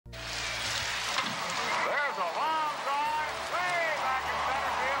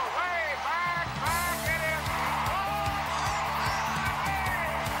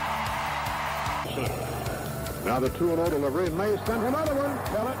Now the 2-0 delivery. Mays sends another one.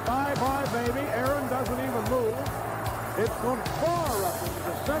 Tell it. Bye-bye, baby. Aaron doesn't even move. It's gone far up into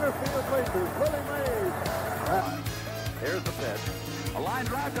the center field bleachers. Willie Mays. Here's the pitch. A line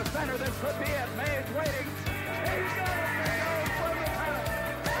drive to center. This could be it. Mays waiting. He's got it.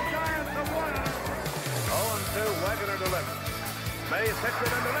 The Giants have won it. 0-2. Wegener delivers. Mays hits it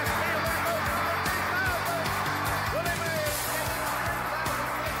into left field. Willie Mays.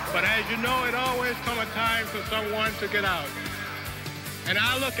 But as you know, it always comes a time for someone to get out. And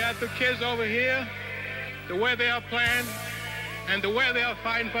I look at the kids over here, the way they are playing, and the way they are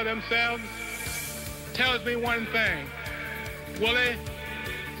fighting for themselves, tells me one thing. Willie,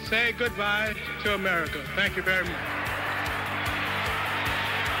 say goodbye to America. Thank you very much.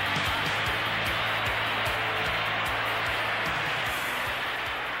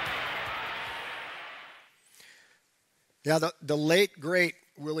 Yeah, the late, great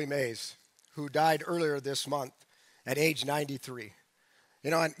Willie Mays, who died earlier this month at age 93. You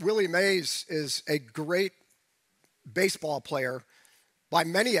know, and Willie Mays is a great baseball player. By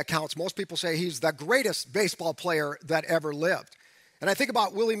many accounts, most people say he's the greatest baseball player that ever lived. And I think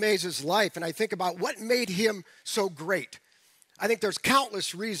about Willie Mays' life, and I think about what made him so great. I think there's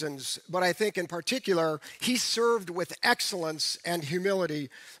countless reasons, but I think in particular, he served with excellence and humility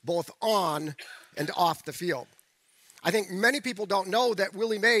both on and off the field. I think many people don't know that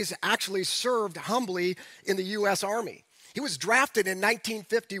Willie Mays actually served humbly in the U.S. Army. He was drafted in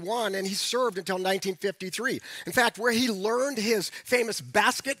 1951, and he served until 1953. In fact, where he learned his famous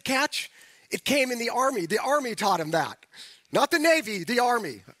basket catch, it came in the Army. The Army taught him that. Not the Navy, the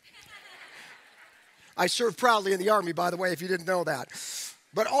Army. I served proudly in the Army, by the way, if you didn't know that.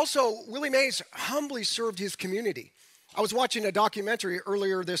 But also, Willie Mays humbly served his community. I was watching a documentary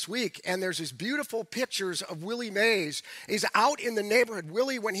earlier this week, and there's these beautiful pictures of Willie Mays. He's out in the neighborhood.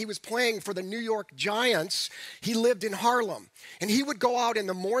 Willie, when he was playing for the New York Giants, he lived in Harlem. And he would go out in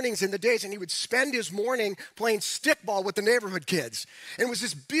the mornings and the days, and he would spend his morning playing stickball with the neighborhood kids. And it was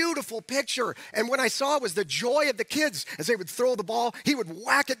this beautiful picture. And what I saw was the joy of the kids as they would throw the ball. He would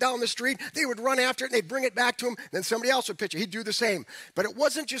whack it down the street. They would run after it, and they'd bring it back to him. Then somebody else would pitch it. He'd do the same. But it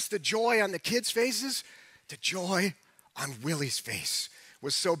wasn't just the joy on the kids' faces. The joy on Willie's face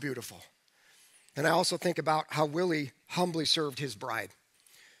was so beautiful. And I also think about how Willie humbly served his bride,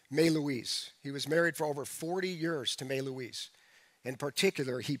 May Louise. He was married for over 40 years to May Louise. In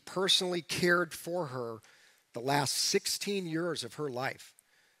particular, he personally cared for her the last 16 years of her life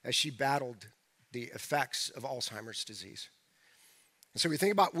as she battled the effects of Alzheimer's disease. And so we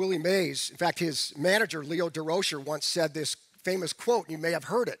think about Willie Mays. In fact, his manager, Leo DeRocher, once said this famous quote, and you may have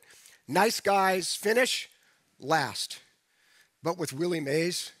heard it: "Nice guys finish last." But with Willie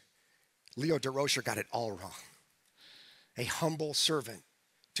Mays, Leo DeRocher got it all wrong. A humble servant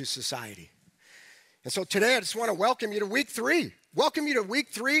to society. And so today I just want to welcome you to week 3. Welcome you to week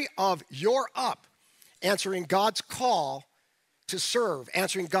 3 of You're Up, answering God's call to serve,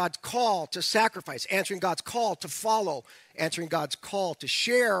 answering God's call to sacrifice, answering God's call to follow, answering God's call to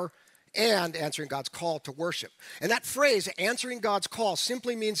share, and answering God's call to worship. And that phrase, answering God's call,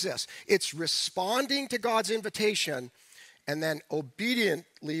 simply means this: it's responding to God's invitation and then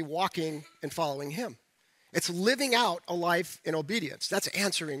obediently walking and following him. It's living out a life in obedience. That's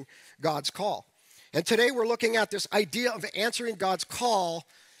answering God's call. And today we're looking at this idea of answering God's call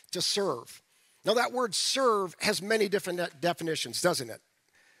to serve. Now that word serve has many different definitions, doesn't it?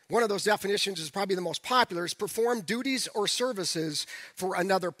 One of those definitions is probably the most popular, is perform duties or services for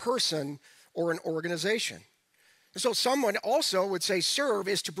another person or an organization. And so someone also would say serve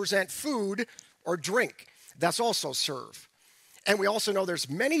is to present food or drink. That's also serve. And we also know there's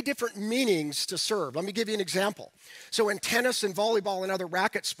many different meanings to serve. Let me give you an example. So in tennis and volleyball and other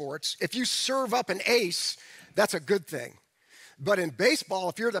racket sports, if you serve up an ace, that's a good thing. But in baseball,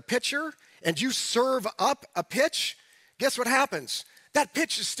 if you're the pitcher and you serve up a pitch, guess what happens? That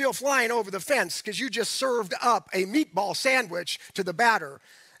pitch is still flying over the fence because you just served up a meatball sandwich to the batter.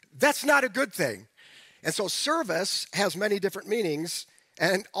 That's not a good thing. And so service has many different meanings,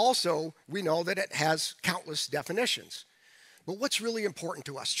 and also we know that it has countless definitions. But what's really important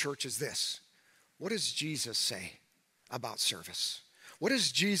to us, church, is this: what does Jesus say about service? What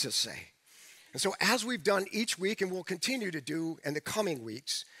does Jesus say? And so as we've done each week, and we'll continue to do in the coming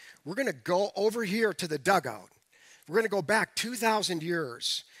weeks, we're going to go over here to the dugout. We're going to go back 2,000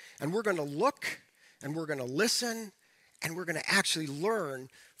 years, and we're going to look, and we're going to listen, and we're going to actually learn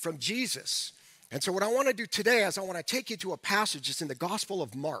from Jesus. And so what I want to do today is I want to take you to a passage that's in the Gospel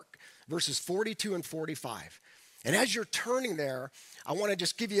of Mark, verses 42 and 45. And as you're turning there, I want to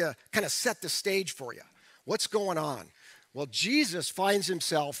just give you kind of set the stage for you. What's going on? Well, Jesus finds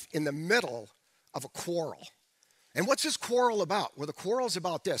himself in the middle of a quarrel. And what's this quarrel about? Well, the quarrel is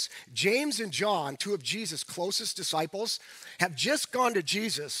about this. James and John, two of Jesus' closest disciples, have just gone to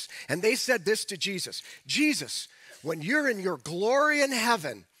Jesus, and they said this to Jesus. Jesus, when you're in your glory in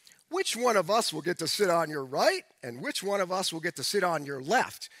heaven, which one of us will get to sit on your right, and which one of us will get to sit on your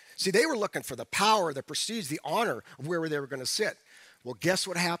left? See, they were looking for the power, the prestige, the honor of where they were going to sit. Well, guess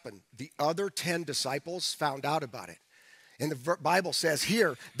what happened? The other 10 disciples found out about it. And the Bible says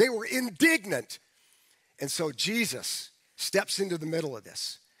here, they were indignant. And so Jesus steps into the middle of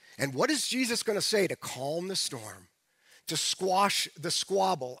this. And what is Jesus going to say to calm the storm, to squash the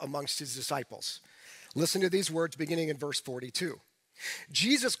squabble amongst his disciples? Listen to these words beginning in verse 42.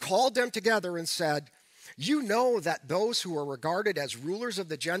 Jesus called them together and said, you know that those who are regarded as rulers of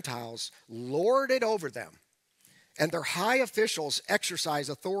the Gentiles lord it over them, and their high officials exercise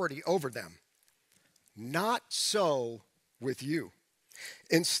authority over them. Not so with you.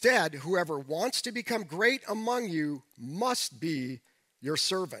 Instead, whoever wants to become great among you must be your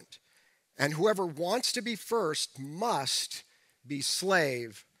servant. And whoever wants to be first must be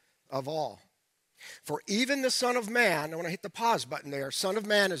slave of all. For even the Son of Man, I want to hit the pause button there. Son of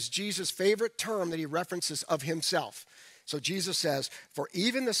Man is Jesus' favorite term that he references of himself. So Jesus says, for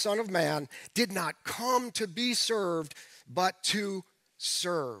even the Son of Man did not come to be served, but to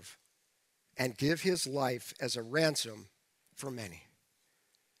serve and give his life as a ransom for many.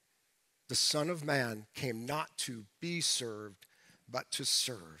 The Son of Man came not to be served, but to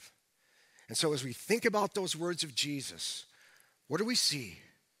serve. And so as we think about those words of Jesus, what do we see?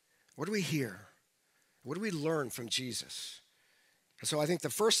 What do we hear? What do we learn from Jesus? And so I think the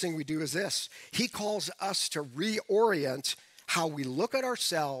first thing we do is this. He calls us to reorient how we look at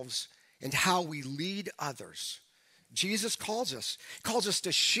ourselves and how we lead others. Jesus calls us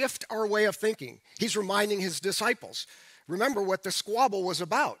to shift our way of thinking. He's reminding his disciples. Remember what the squabble was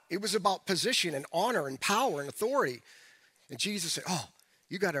about. It was about position and honor and power and authority. And Jesus said,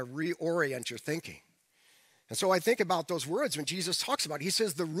 you got to reorient your thinking. And so I think about those words when Jesus talks about it. He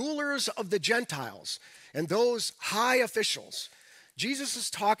says the rulers of the Gentiles and those high officials. Jesus is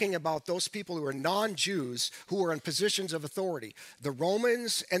talking about those people who are non-Jews who are in positions of authority, the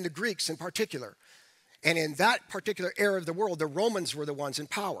Romans and the Greeks in particular. And in that particular era of the world, the Romans were the ones in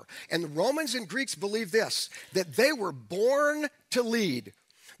power. And the Romans and Greeks believed this, that they were born to lead.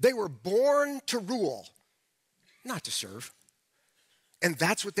 They were born to rule, not to serve. And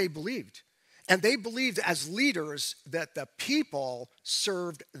that's what they believed. And they believed as leaders that the people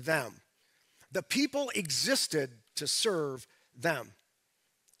served them. The people existed to serve them.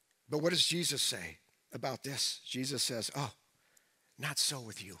 But what does Jesus say about this? Jesus says, not so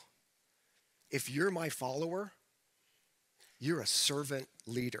with you. If you're my follower, you're a servant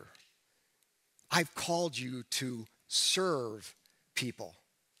leader. I've called you to serve people,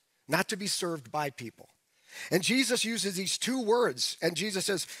 not to be served by people. And Jesus uses these two words. And Jesus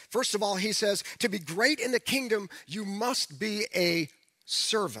says, first of all, he says, to be great in the kingdom, you must be a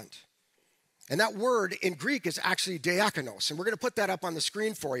servant. And that word in Greek is actually diakonos. And we're going to put that up on the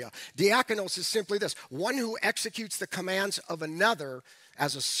screen for you. Diakonos is simply this, one who executes the commands of another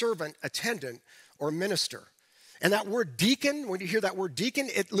as a servant, attendant, or minister. And that word deacon, when you hear that word deacon,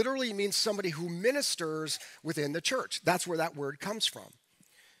 it literally means somebody who ministers within the church. That's where that word comes from.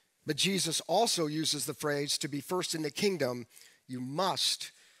 But Jesus also uses the phrase, to be first in the kingdom, you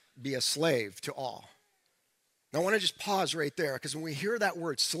must be a slave to all. Now I want to just pause right there, because when we hear that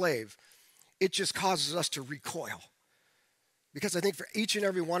word slave, it just causes us to recoil. Because I think for each and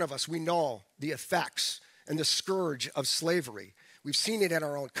every one of us, we know the effects and the scourge of slavery. We've seen it in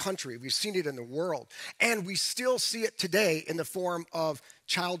our own country. We've seen it in the world. And we still see it today in the form of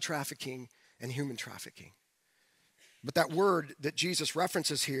child trafficking and human trafficking. But that word that Jesus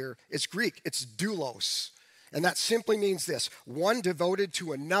references here is Greek. It's doulos. And that simply means this, one devoted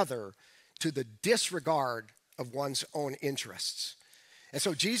to another to the disregard of one's own interests. And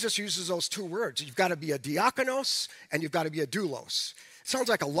so Jesus uses those two words. You've got to be a diakonos and you've got to be a doulos. It sounds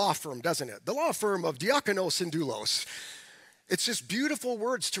like a law firm, doesn't it? The law firm of diakonos and doulos. It's just beautiful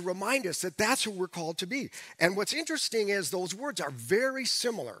words to remind us that that's who we're called to be. And what's interesting is those words are very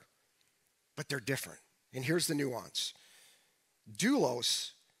similar, but they're different. And here's the nuance.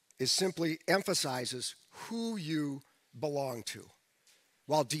 Doulos is simply emphasizes who you belong to,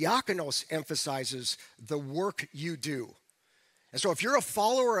 while diakonos emphasizes the work you do. And so if you're a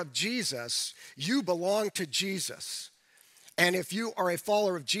follower of Jesus, you belong to Jesus. And if you are a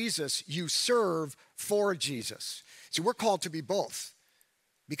follower of Jesus, you serve for Jesus. See, we're called to be both.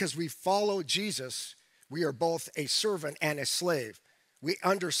 Because we follow Jesus, we are both a servant and a slave. We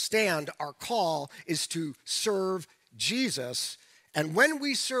understand our call is to serve Jesus. And when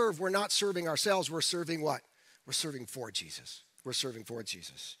we serve, we're not serving ourselves, we're serving what? We're We're serving for Jesus. We're serving for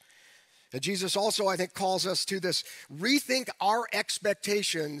Jesus. And Jesus also, I think, calls us to this, rethink our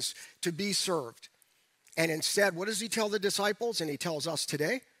expectations to be served. And instead, what does he tell the disciples? And he tells us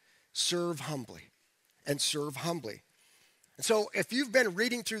today, serve humbly and serve humbly. And so if you've been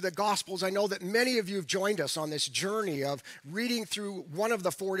reading through the Gospels, I know that many of you have joined us on this journey of reading through one of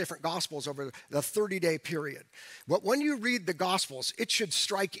the 4 different Gospels over the 30-day period. But when you read the Gospels, it should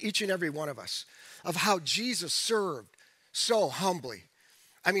strike each and every one of us of how Jesus served so humbly.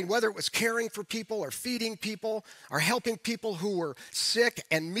 I mean, whether it was caring for people or feeding people or helping people who were sick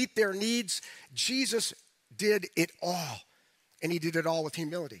and meet their needs, Jesus did it all, and he did it all with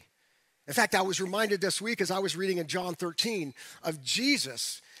humility. In fact, I was reminded this week as I was reading in John 13 of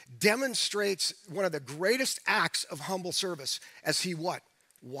Jesus demonstrates one of the greatest acts of humble service as he what?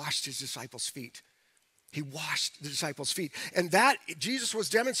 Washed his disciples' feet. He washed the disciples' feet. And that, Jesus was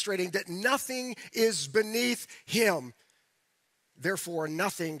demonstrating that nothing is beneath him. Therefore,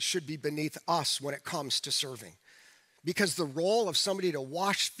 nothing should be beneath us when it comes to serving. Because the role of somebody to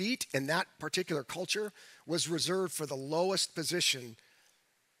wash feet in that particular culture was reserved for the lowest position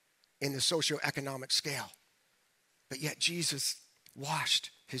in the socioeconomic scale. But yet Jesus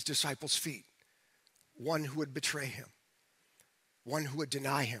washed his disciples' feet. One who would betray him, one who would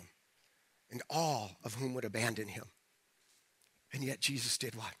deny him, and all of whom would abandon him. And yet Jesus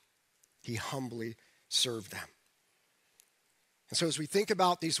did what? He humbly served them. And so as we think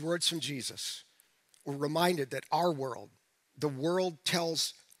about these words from Jesus, we're reminded that our world, the world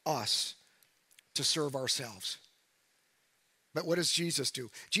tells us to serve ourselves. But what does Jesus do?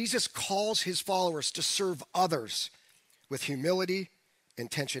 Jesus calls his followers to serve others with humility,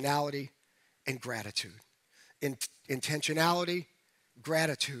 intentionality, and gratitude. Intentionality,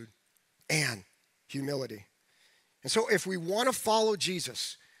 gratitude, and humility. And so if we want to follow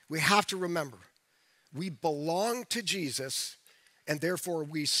Jesus, we have to remember we belong to Jesus, and therefore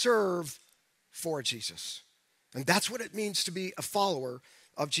we serve for Jesus. And that's what it means to be a follower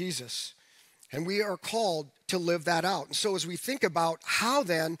of Jesus. And we are called to live that out. And so as we think about how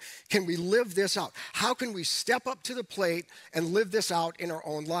then can we live this out? How can we step up to the plate and live this out in our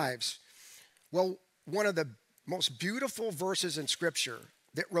own lives? Well, one of the most beautiful verses in Scripture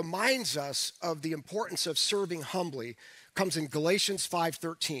that reminds us of the importance of serving humbly comes in Galatians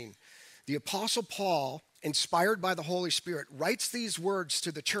 5:13. The Apostle Paul, inspired by the Holy Spirit, writes these words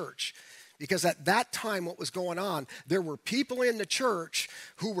to the church because at that time what was going on, there were people in the church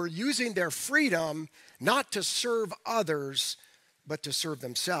who were using their freedom not to serve others, but to serve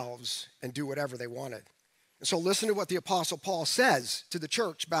themselves and do whatever they wanted. And so listen to what the Apostle Paul says to the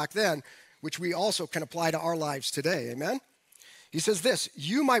church back then, which we also can apply to our lives today, amen? He says this,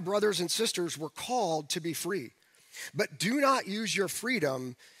 "You, my brothers and sisters, were called to be free, but do not use your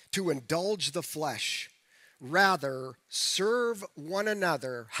freedom to indulge the flesh. Rather, serve one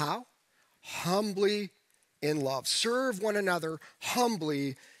another." How? Humbly in love. Serve one another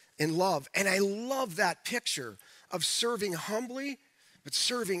humbly in love. And I love that picture of serving humbly, but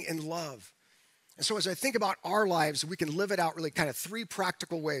serving in love. And so as I think about our lives, we can live it out really kind of 3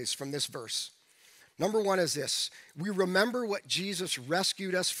 practical ways from this verse. Number 1 is this. We remember what Jesus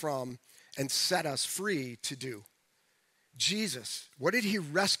rescued us from and set us free to do. Jesus, what did he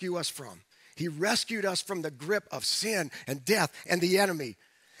rescue us from? He rescued us from the grip of sin and death and the enemy.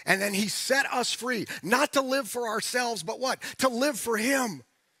 And then he set us free, not to live for ourselves, but what? To live for him.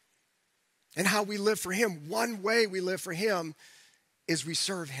 And how we live for him, one way we live for him is we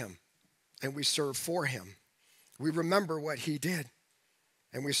serve him and we serve for him. We remember what he did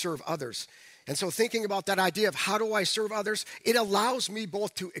and we serve others. And so thinking about that idea of how do I serve others, it allows me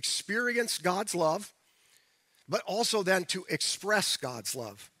both to experience God's love, but also then to express God's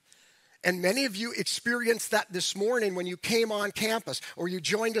love. And many of you experienced that this morning when you came on campus or you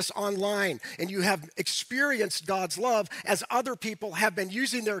joined us online, and you have experienced God's love as other people have been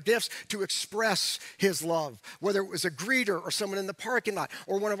using their gifts to express his love. Whether it was a greeter or someone in the parking lot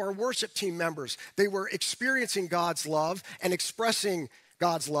or one of our worship team members, they were experiencing God's love and expressing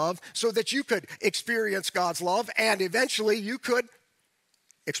God's love so that you could experience God's love and eventually you could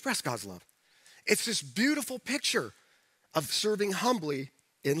express God's love. It's this beautiful picture of serving humbly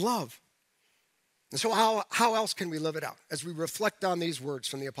in love. And so how else can we live it out as we reflect on these words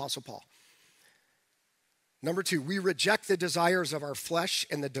from the Apostle Paul? Number 2, we reject the desires of our flesh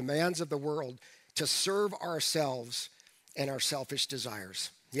and the demands of the world to serve ourselves and our selfish desires.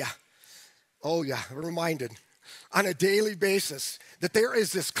 Yeah. Oh yeah, we're reminded on a daily basis that there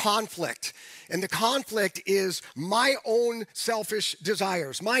is this conflict. And the conflict is my own selfish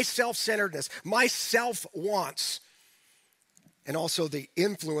desires, my self-centeredness, my self-wants, and also the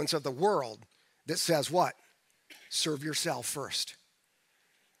influence of the world that says what? serve yourself first.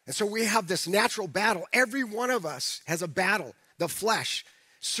 And so we have this natural battle. Every one of us has a battle, the flesh.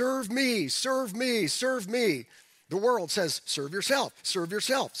 Serve me, serve me, serve me. The world says, serve yourself, serve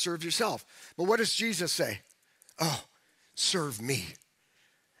yourself, serve yourself. But what does Jesus say? Oh, serve me.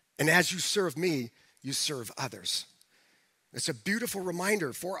 And as you serve me, you serve others. It's a beautiful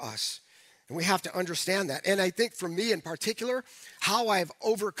reminder for us. And we have to understand that. And I think for me in particular, how I've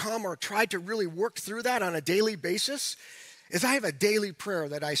overcome or tried to really work through that on a daily basis is I have a daily prayer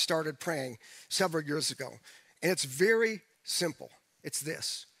that I started praying several years ago. And it's very simple. It's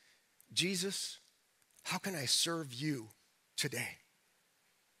this: Jesus, how can I serve you today?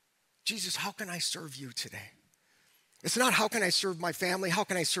 Jesus, how can I serve you today? It's not how can I serve my family? How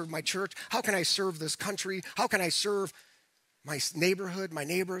can I serve my church? How can I serve this country? How can I serve my neighborhood, my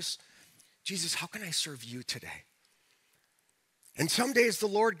neighbors? Jesus, how can I serve you today? And some days the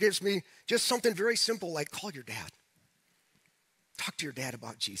Lord gives me just something very simple like call your dad. Talk to your dad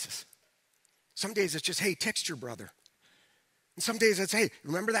about Jesus. Some days it's just, hey, text your brother. And some days it's, hey,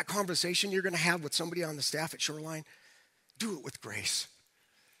 remember that conversation you're going to have with somebody on the staff at Shoreline? Do it with grace.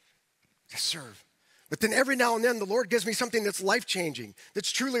 Just serve. But then every now and then the Lord gives me something that's life-changing,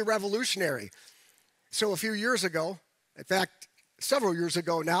 that's truly revolutionary. So a few years ago, in fact, several years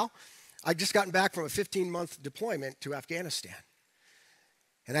ago now, I'd just gotten back from a 15-month deployment to Afghanistan.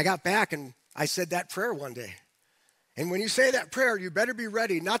 And I got back and I said that prayer one day. And when you say that prayer, you better be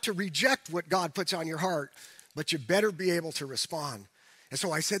ready not to reject what God puts on your heart, but you better be able to respond. And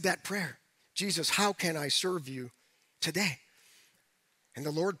so I said that prayer. Jesus, how can I serve you today? And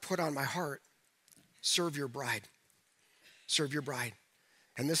the Lord put on my heart, serve your bride. Serve your bride.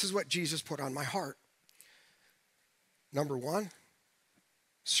 And this is what Jesus put on my heart. Number one,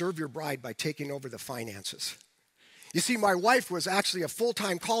 serve your bride by taking over the finances. You see, my wife was actually a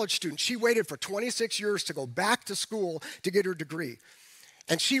full-time college student. She waited for 26 years to go back to school to get her degree.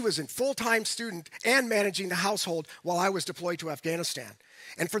 And she was a full-time student and managing the household while I was deployed to Afghanistan.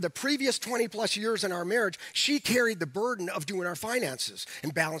 And for the previous 20-plus years in our marriage, she carried the burden of doing our finances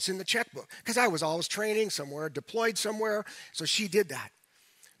and balancing the checkbook because I was always training somewhere, deployed somewhere, so she did that.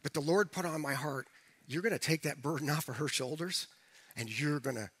 But the Lord put on my heart, you're going to take that burden off of her shoulders and you're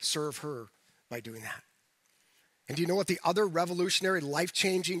going to serve her by doing that. And do you know what the other revolutionary,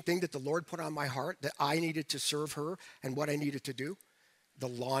 life-changing thing that the Lord put on my heart that I needed to serve her and what I needed to do? The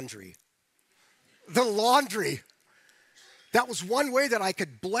laundry. The laundry. That was one way that I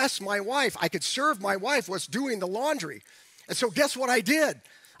could bless my wife. I could serve my wife was doing the laundry. And so guess what I did?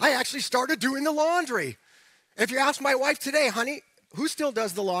 I actually started doing the laundry. If you ask my wife today, honey, who still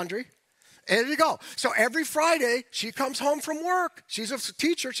does the laundry? And there you go. So every Friday, she comes home from work. She's a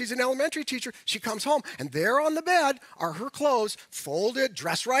teacher. She's an elementary teacher. She comes home, and there on the bed are her clothes, folded,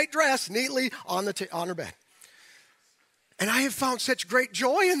 dressed neatly on her bed. And I have found such great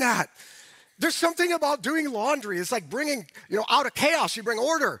joy in that. There's something about doing laundry. It's like bringing, out of chaos, you bring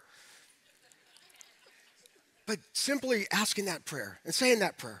order. But simply asking that prayer and saying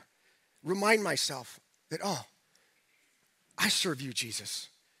that prayer, remind myself that, I serve you, Jesus.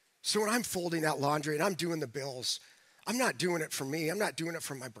 So when I'm folding that laundry and I'm doing the bills, I'm not doing it for me. I'm not doing it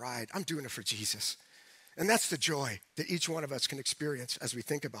for my bride. I'm doing it for Jesus. And that's the joy that each one of us can experience as we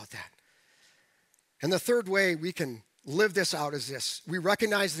think about that. And the third way we can live this out is this. We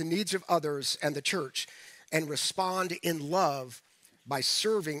recognize the needs of others and the church and respond in love by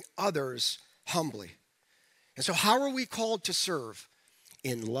serving others humbly. And so how are we called to serve?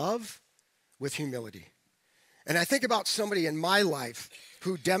 In love with humility. And I think about somebody in my life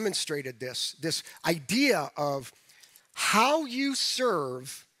who demonstrated this idea of how you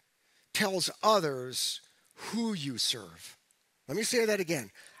serve tells others who you serve. Let me say that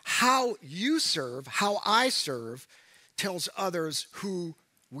again. How you serve, how I serve, tells others who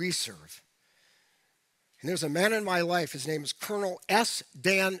we serve. And there's a man in my life, his name is Colonel S.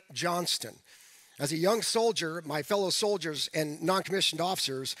 Dan Johnston. As a young soldier, my fellow soldiers and non-commissioned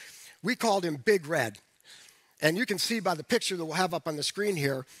officers, we called him Big Red. And you can see by the picture that we'll have up on the screen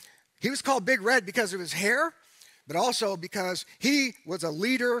here, he was called Big Red because of his hair, but also because he was a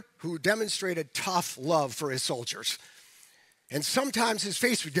leader who demonstrated tough love for his soldiers. And sometimes his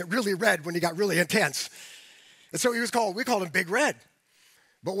face would get really red when he got really intense. And so we called him Big Red.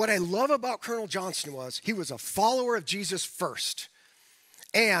 But what I love about Colonel Johnston was he was a follower of Jesus first.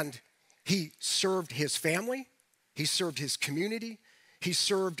 And he served his family, he served his community, he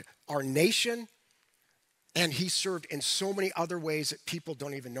served our nation, and he served in so many other ways that people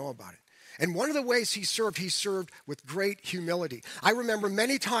don't even know about it. And one of the ways he served with great humility. I remember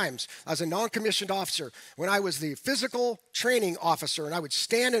many times as a non-commissioned officer when I was the physical training officer and I would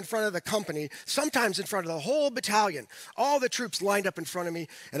stand in front of the company, sometimes in front of the whole battalion, all the troops lined up in front of me,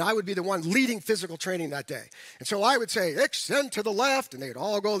 and I would be the one leading physical training that day. And so I would say, extend to the left, and they'd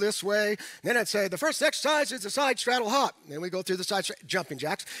all go this way. And then I'd say, the first exercise is the side straddle hop. And then we go through the side jumping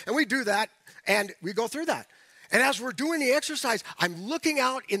jacks, and we do that, and we go through that. And as we're doing the exercise, I'm looking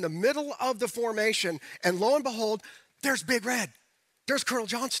out in the middle of the formation, and lo and behold, there's Big Red. There's Colonel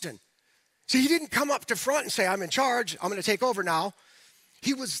Johnston. See, he didn't come up to front and say, I'm in charge, I'm going to take over now.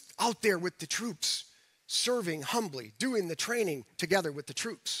 He was out there with the troops, serving humbly, doing the training together with the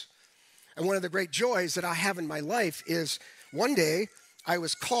troops. And one of the great joys that I have in my life is one day I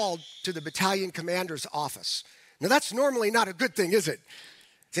was called to the battalion commander's office. Now, that's normally not a good thing, is it?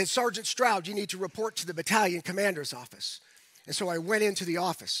 Said, Sergeant Stroud, you need to report to the battalion commander's office. And so I went into the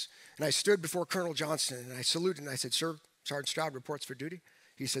office, and I stood before Colonel Johnston, and I saluted, and I said, Sir, Sergeant Stroud reports for duty.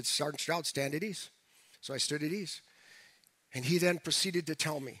 He said, Sergeant Stroud, stand at ease. So I stood at ease. And he then proceeded to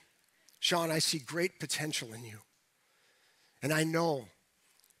tell me, Sean, I see great potential in you. And I know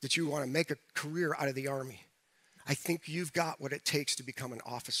that you want to make a career out of the Army. I think you've got what it takes to become an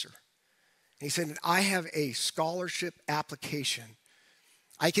officer. And he said, I have a scholarship application.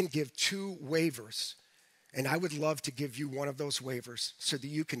 I can give 2 waivers, and I would love to give you one of those waivers so that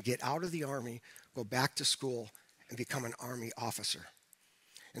you can get out of the Army, go back to school, and become an Army officer.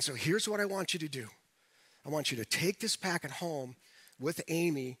 And so here's what I want you to do. I want you to take this packet home with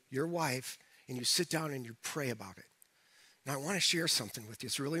Amy, your wife, and you sit down and you pray about it. Now, I want to share something with you.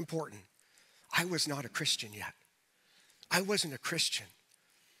 It's really important. I was not a Christian yet. I wasn't a Christian.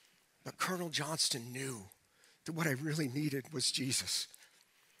 But Colonel Johnston knew that what I really needed was Jesus.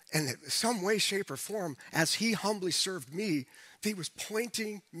 And in some way, shape, or form, as he humbly served me, he was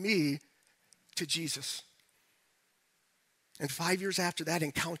pointing me to Jesus. And 5 years after that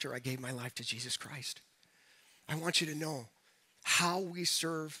encounter, I gave my life to Jesus Christ. I want you to know how we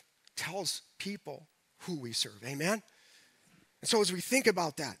serve tells people who we serve. Amen? And so as we think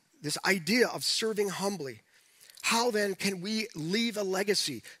about that, this idea of serving humbly, how then can we leave a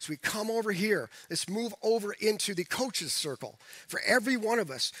legacy? So we come over here. Let's move over into the coaches circle. For every one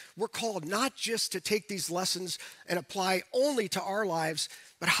of us, we're called not just to take these lessons and apply only to our lives,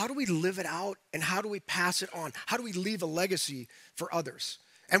 but how do we live it out and how do we pass it on? How do we leave a legacy for others?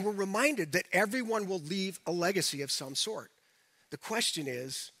 And we're reminded that everyone will leave a legacy of some sort. The question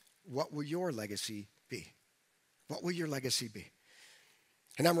is, what will your legacy be? What will your legacy be?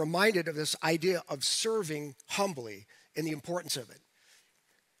 And I'm reminded of this idea of serving humbly and the importance of it.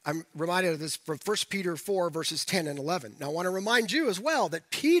 I'm reminded of this from 1 Peter 4, verses 10 and 11. Now, I want to remind you as well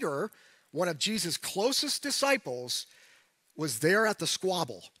that Peter, one of Jesus' closest disciples, was there at the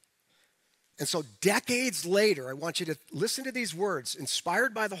squabble. And so decades later, I want you to listen to these words.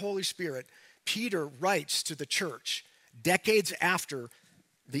 Inspired by the Holy Spirit, Peter writes to the church decades after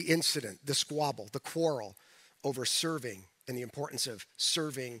the incident, the squabble, the quarrel over serving and the importance of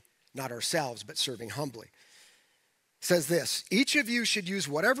serving not ourselves, but serving humbly. It says this, each of you should use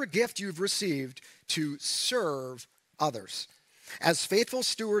whatever gift you've received to serve others as faithful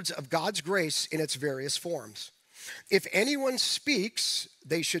stewards of God's grace in its various forms. If anyone speaks,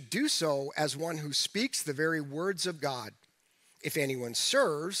 they should do so as one who speaks the very words of God. If anyone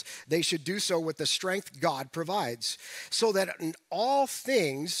serves, they should do so with the strength God provides, so that in all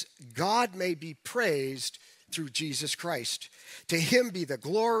things God may be praised through Jesus Christ. To him be the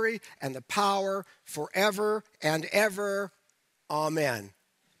glory and the power forever and ever. Amen.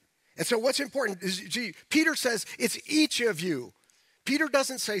 And so what's important is, Peter says it's each of you. Peter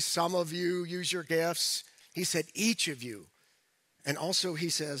doesn't say some of you use your gifts. He said each of you. And also he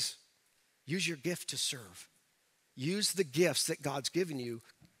says, use your gift to serve. Use the gifts that God's given you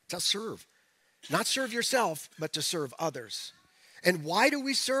to serve. Not serve yourself, but to serve others. And why do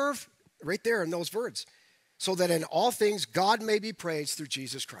we serve? Right there in those words. So that in all things God may be praised through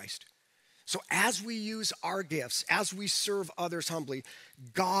Jesus Christ. So as we use our gifts, as we serve others humbly,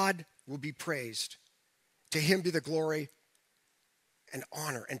 God will be praised. To him be the glory and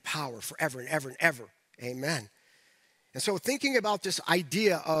honor and power forever and ever and ever. Amen. And so thinking about this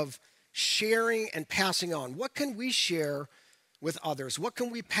idea of sharing and passing on, what can we share with others? What can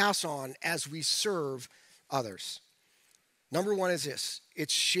we pass on as we serve others? Number one is this.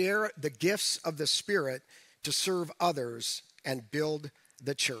 It's share the gifts of the Spirit to serve others and build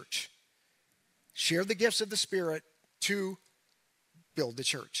the church. Share the gifts of the Spirit to build the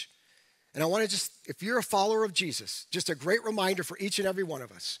church. And I want to just, if you're a follower of Jesus, just a great reminder for each and every one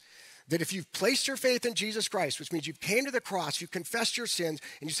of us that if you've placed your faith in Jesus Christ, which means you came to the cross, you confessed your sins,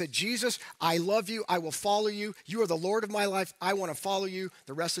 and you said, Jesus, I love you, I will follow you, you are the Lord of my life, I want to follow you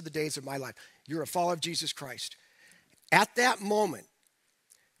the rest of the days of my life. You're a follower of Jesus Christ. At that moment,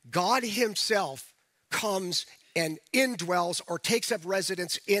 God himself comes and indwells or takes up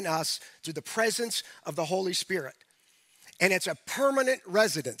residence in us through the presence of the Holy Spirit. And it's a permanent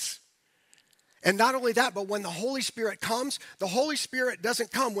residence. And not only that, but when the Holy Spirit comes, the Holy Spirit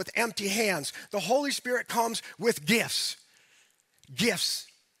doesn't come with empty hands. The Holy Spirit comes with gifts. Gifts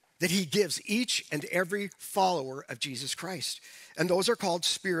that he gives each and every follower of Jesus Christ. And those are called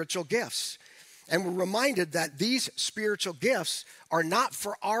spiritual gifts. And we're reminded that these spiritual gifts are not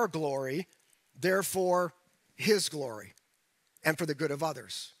for our glory, they're for his glory and for the good of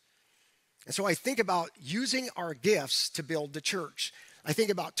others. And so I think about using our gifts to build the church. I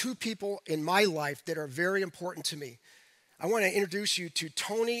think about two people in my life that are very important to me. I want to introduce you to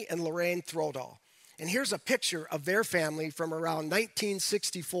Tony and Lorraine Throdahl. And here's a picture of their family from around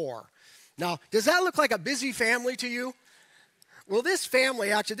 1964. Now, does that look like a busy family to you? Well, this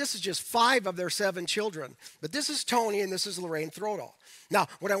family, actually, this is just 5 of their 7 children. But this is Tony and this is Lorraine Throdahl. Now,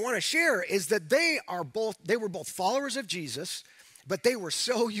 what I want to share is that they were both followers of Jesus, but they were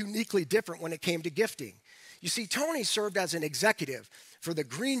so uniquely different when it came to gifting. You see, Tony served as an executive for the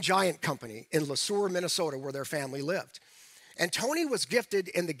Green Giant Company in LeSueur, Minnesota, where their family lived. And Tony was gifted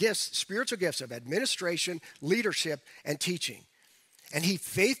in the gifts, spiritual gifts of administration, leadership, and teaching. And he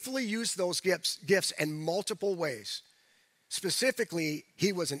faithfully used those gifts in multiple ways. Specifically,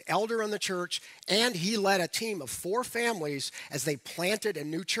 he was an elder in the church, and he led a team of 4 families as they planted a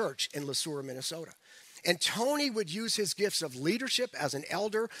new church in LeSueur, Minnesota. And Tony would use his gifts of leadership as an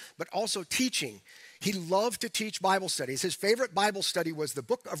elder, but also teaching. He loved to teach Bible studies. His favorite Bible study was the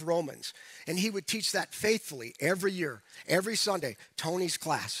book of Romans, and he would teach that faithfully every year, every Sunday, Tony's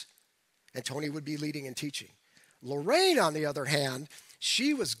class. And Tony would be leading and teaching. Lorraine, on the other hand,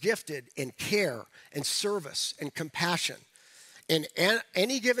 she was gifted in care and service and compassion. And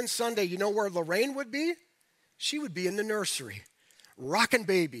any given Sunday, you know where Lorraine would be? She would be in the nursery, rocking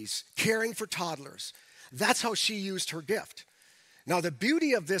babies, caring for toddlers. That's how she used her gift. Now, the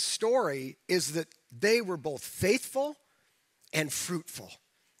beauty of this story is that they were both faithful and fruitful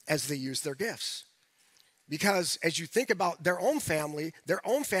as they used their gifts. Because as you think about their own family,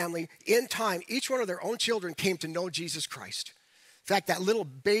 in time, each one of their own children came to know Jesus Christ. In fact, that little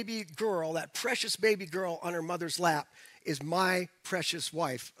baby girl, that precious baby girl on her mother's lap is my precious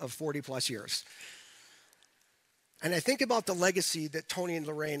wife of 40 plus years. And I think about the legacy that Tony and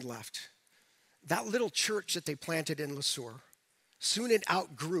Lorraine left. That little church that they planted in LeSueur, soon it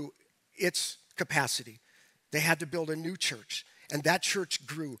outgrew its capacity. They had to build a new church, and that church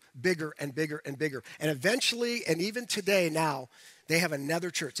grew bigger and bigger and bigger. And eventually, and even today now, they have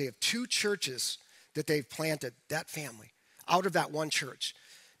another church. They have 2 churches that they've planted, that family, out of that one church.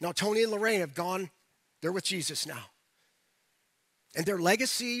 Now, Tony and Lorraine have gone, they're with Jesus now. And their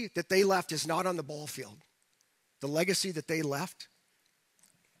legacy that they left is not on the ball field. The legacy that they left,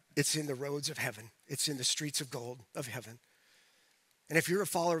 it's in the roads of heaven. It's in the streets of gold of heaven. And if you're a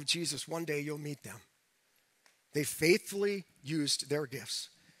follower of Jesus, one day you'll meet them. They faithfully used their gifts.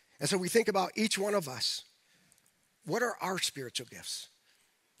 And so we think about each one of us. What are our spiritual gifts?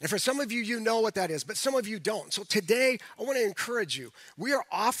 And for some of you, you know what that is, but some of you don't. So today, I want to encourage you. We are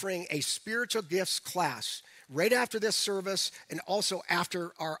offering a spiritual gifts class right after this service and also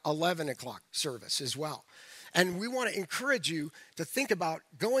after our 11 o'clock service as well. And we want to encourage you to think about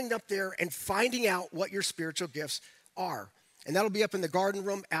going up there and finding out what your spiritual gifts are. And that'll be up in the garden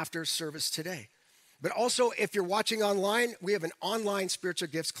room after service today. But also, if you're watching online, we have an online spiritual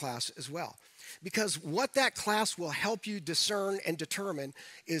gifts class as well. Because what that class will help you discern and determine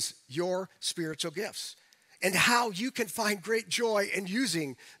is your spiritual gifts and how you can find great joy in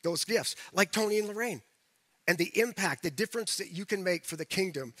using those gifts, like Tony and Lorraine, and the impact, the difference that you can make for the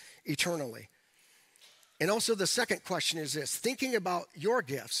kingdom eternally. And also the second question is this: thinking about your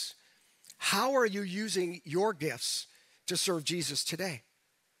gifts, how are you using your gifts to serve Jesus today?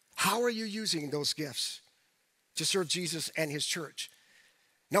 How are you using those gifts to serve Jesus and his church?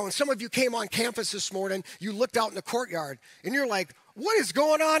 Now, when some of you came on campus this morning, you looked out in the courtyard and you're like, what is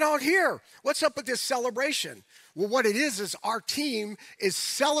going on out here? What's up with this celebration? Well, what it is our team is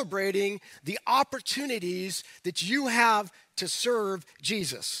celebrating the opportunities that you have to serve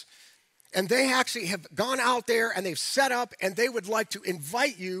Jesus. And they actually have gone out there and they've set up and they would like to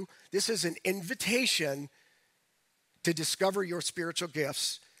invite you. This is an invitation to discover your spiritual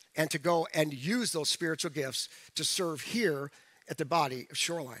gifts and to go and use those spiritual gifts to serve here at the body of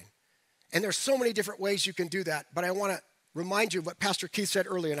Shoreline. And there's so many different ways you can do that, but I want to remind you of what Pastor Keith said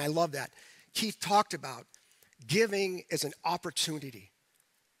earlier, and I love that. Keith talked about giving is an opportunity.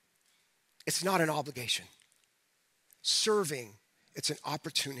 It's not an obligation. Serving, it's an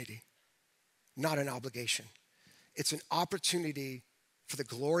opportunity, not an obligation. It's an opportunity for the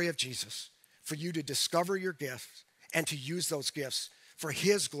glory of Jesus, for you to discover your gifts and to use those gifts for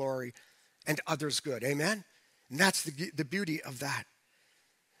his glory and others' good. Amen? And that's the beauty of that.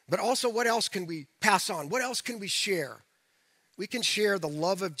 But also, what else can we pass on? What else can we share? We can share the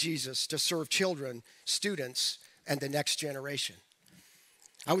love of Jesus to serve children, students, and the next generation.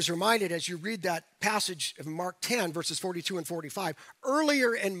 I was reminded as you read that passage of Mark 10, verses 42 and 45,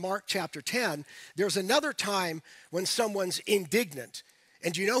 earlier in Mark chapter 10, there's another time when someone's indignant.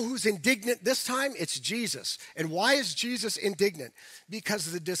 And do you know who's indignant this time? It's Jesus. And why is Jesus indignant?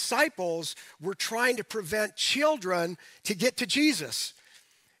 Because the disciples were trying to prevent children to get to Jesus.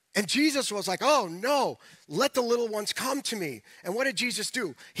 And Jesus was like, oh no, let the little ones come to me. And what did Jesus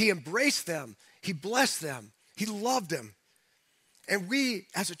do? He embraced them. He blessed them. He loved them. And we,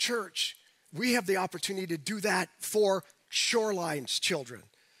 as a church, we have the opportunity to do that for Shoreline's children,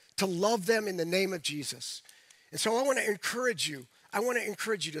 to love them in the name of Jesus. And so I want to encourage you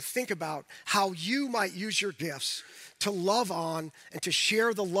to think about how you might use your gifts to love on and to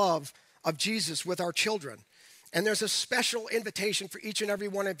share the love of Jesus with our children. And there's a special invitation for each and every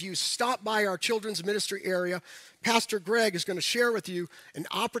one of you. Stop by our children's ministry area. Pastor Greg is going to share with you an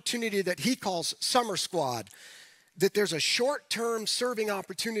opportunity that he calls Summer Squad. That there's a short-term serving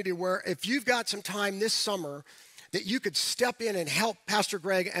opportunity where if you've got some time this summer that you could step in and help Pastor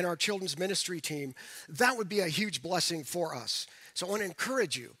Greg and our children's ministry team, that would be a huge blessing for us. So I want to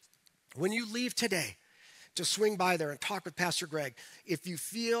encourage you, when you leave today, to swing by there and talk with Pastor Greg. If you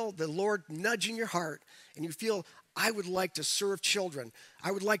feel the Lord nudging your heart and you feel, I would like to serve children,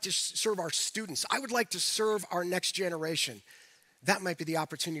 I would like to serve our students, I would like to serve our next generation, that might be the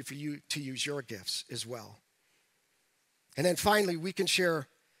opportunity for you to use your gifts as well. And then finally, we can share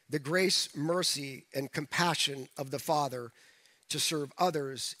the grace, mercy, and compassion of the Father to serve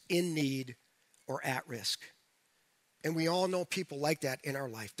others in need or at risk. And we all know people like that in our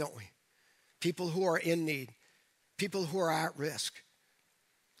life, don't we? People who are in need, people who are at risk.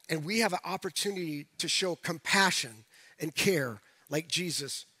 And we have an opportunity to show compassion and care like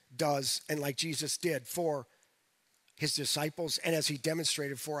Jesus does and like Jesus did for his disciples and as he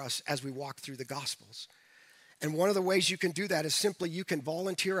demonstrated for us as we walk through the Gospels. And one of the ways you can do that is simply you can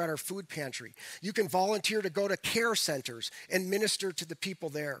volunteer at our food pantry. You can volunteer to go to care centers and minister to the people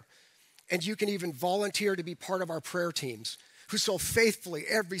there. And you can even volunteer to be part of our prayer teams who so faithfully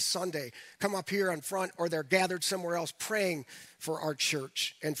every Sunday come up here in front or they're gathered somewhere else praying for our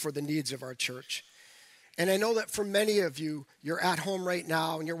church and for the needs of our church. And I know that for many of you, you're at home right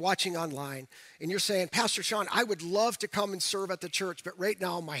now and you're watching online and you're saying, Pastor Sean, I would love to come and serve at the church, but right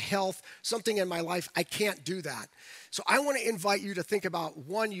now my health, something in my life, I can't do that. So I want to invite you to think about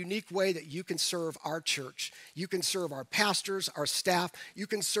one unique way that you can serve our church. You can serve our pastors, our staff, you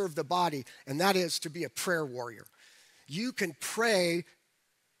can serve the body, and that is to be a prayer warrior. You can pray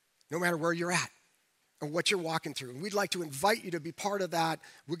no matter where you're at or what you're walking through. And we'd like to invite you to be part of that.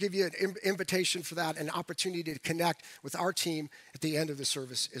 We'll give you an invitation for that, an opportunity to connect with our team at the end of the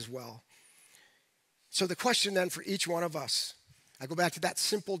service as well. So the question then for each one of us, I go back to that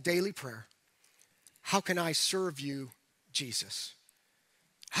simple daily prayer. How can I serve you, Jesus?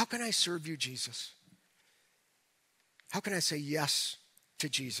 How can I serve you, Jesus? How can I say yes to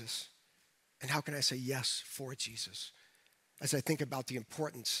Jesus? And how can I say yes for Jesus? As I think about the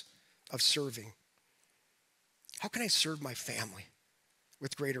importance of serving. How can I serve my family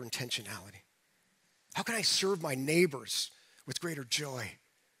with greater intentionality? How can I serve my neighbors with greater joy?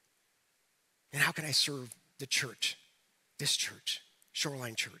 And how can I serve the church, this church,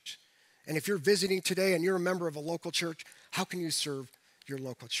 Shoreline Church? And if you're visiting today and you're a member of a local church, how can you serve your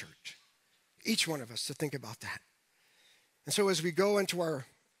local church? Each one of us to think about that. And so as we go into our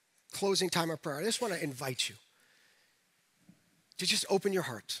closing time of prayer, I just want to invite you to just open your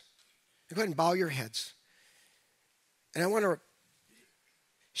hearts. Go ahead and bow your heads. And I want to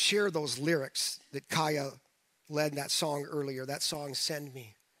share those lyrics that Kaya led in that song earlier, that song, Send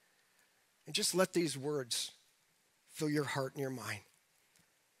Me. And just let these words fill your heart and your mind.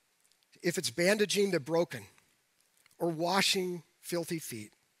 If it's bandaging the broken or washing filthy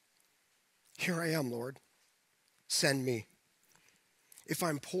feet, here I am, Lord. Send me. If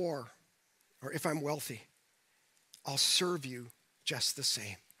I'm poor or if I'm wealthy, I'll serve you just the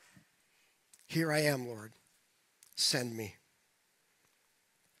same. Here I am, Lord. Send me.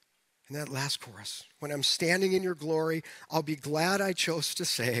 And that last chorus, when I'm standing in your glory, I'll be glad I chose to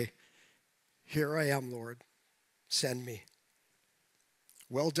say, here I am, Lord. send me.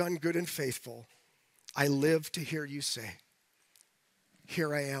 Well done, good and faithful. I live to hear you say,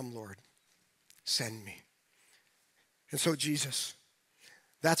 here I am, Lord, send me. And so, Jesus,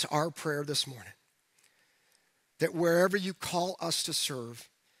 that's our prayer this morning. That wherever you call us to serve,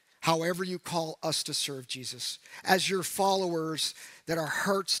 however you call us to serve, Jesus, as your followers, that our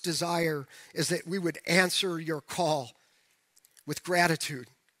heart's desire is that we would answer your call with gratitude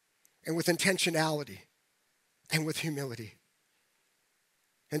and with intentionality and with humility.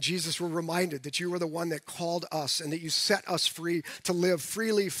 And Jesus, we're reminded that you are the one that called us and that you set us free to live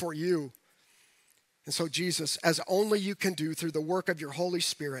freely for you. And so, Jesus, as only you can do through the work of your Holy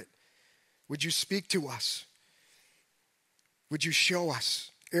Spirit, would you speak to us? Would you show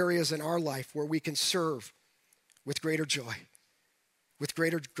us areas in our life where we can serve with greater joy, with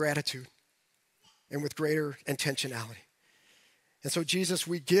greater gratitude, and with greater intentionality? And so, Jesus,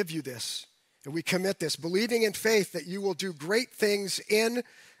 we give you this, and we commit this, believing in faith that you will do great things in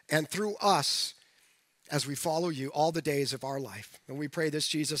and through us as we follow you all the days of our life. And we pray this,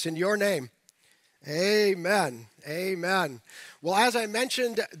 Jesus, in your name. Amen. Amen. Well, as I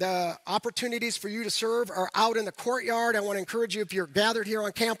mentioned, the opportunities for you to serve are out in the courtyard. I want to encourage you, if you're gathered here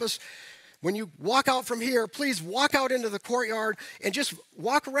on campus, when you walk out from here, please walk out into the courtyard and just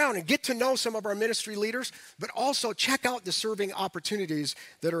walk around and get to know some of our ministry leaders, but also check out the serving opportunities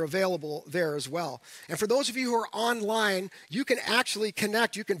that are available there as well. And for those of you who are online, you can actually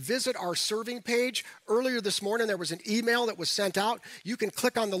connect. You can visit our serving page. Earlier this morning, there was an email that was sent out. You can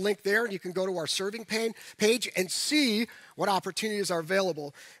click on the link there, and you can go to our serving page and see what opportunities are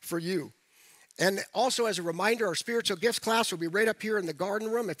available for you. And also, as a reminder, our spiritual gifts class will be right up here in the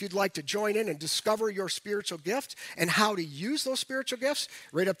garden room. If you'd like to join in and discover your spiritual gift and how to use those spiritual gifts,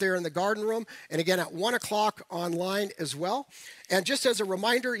 right up there in the garden room. And again, at 1 o'clock online as well. And just as a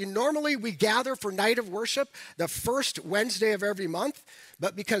reminder, normally we gather for night of worship the first Wednesday of every month.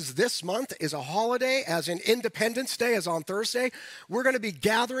 But because this month is a holiday, as in Independence Day is on Thursday, we're going to be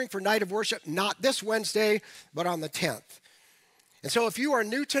gathering for night of worship not this Wednesday, but on the 10th. And so if you are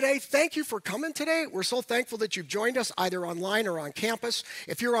new today, thank you for coming today. We're so thankful that you've joined us either online or on campus.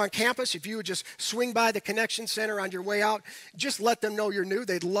 If you're on campus, if you would just swing by the Connection Center on your way out, just let them know you're new.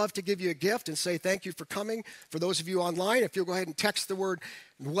 They'd love to give you a gift and say thank you for coming. For those of you online, if you'll go ahead and text the word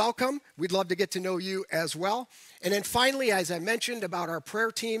welcome, we'd love to get to know you as well. And then finally, as I mentioned about our prayer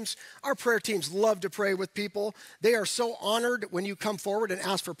teams love to pray with people. They are so honored when you come forward and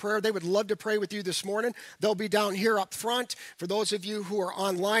ask for prayer. They would love to pray with you this morning. They'll be down here up front. For those of you who are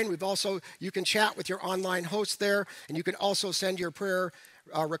online, you can chat with your online host there, and you can also send your prayer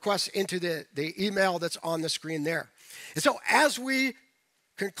requests into the email that's on the screen there. And so as we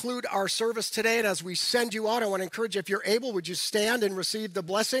conclude our service today, and as we send you out, I want to encourage you, if you're able, would you stand and receive the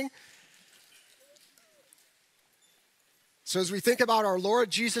blessing? So as we think about our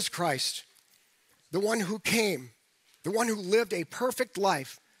Lord Jesus Christ, the one who came, the one who lived a perfect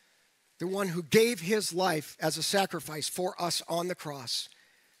life, the one who gave his life as a sacrifice for us on the cross,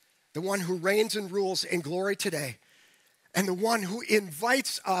 the one who reigns and rules in glory today, and the one who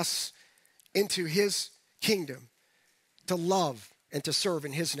invites us into his kingdom to love and to serve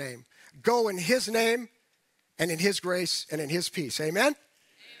in his name. Go in his name and in his grace and in his peace. Amen?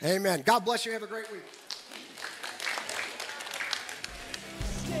 Amen. God bless you. Have a great week.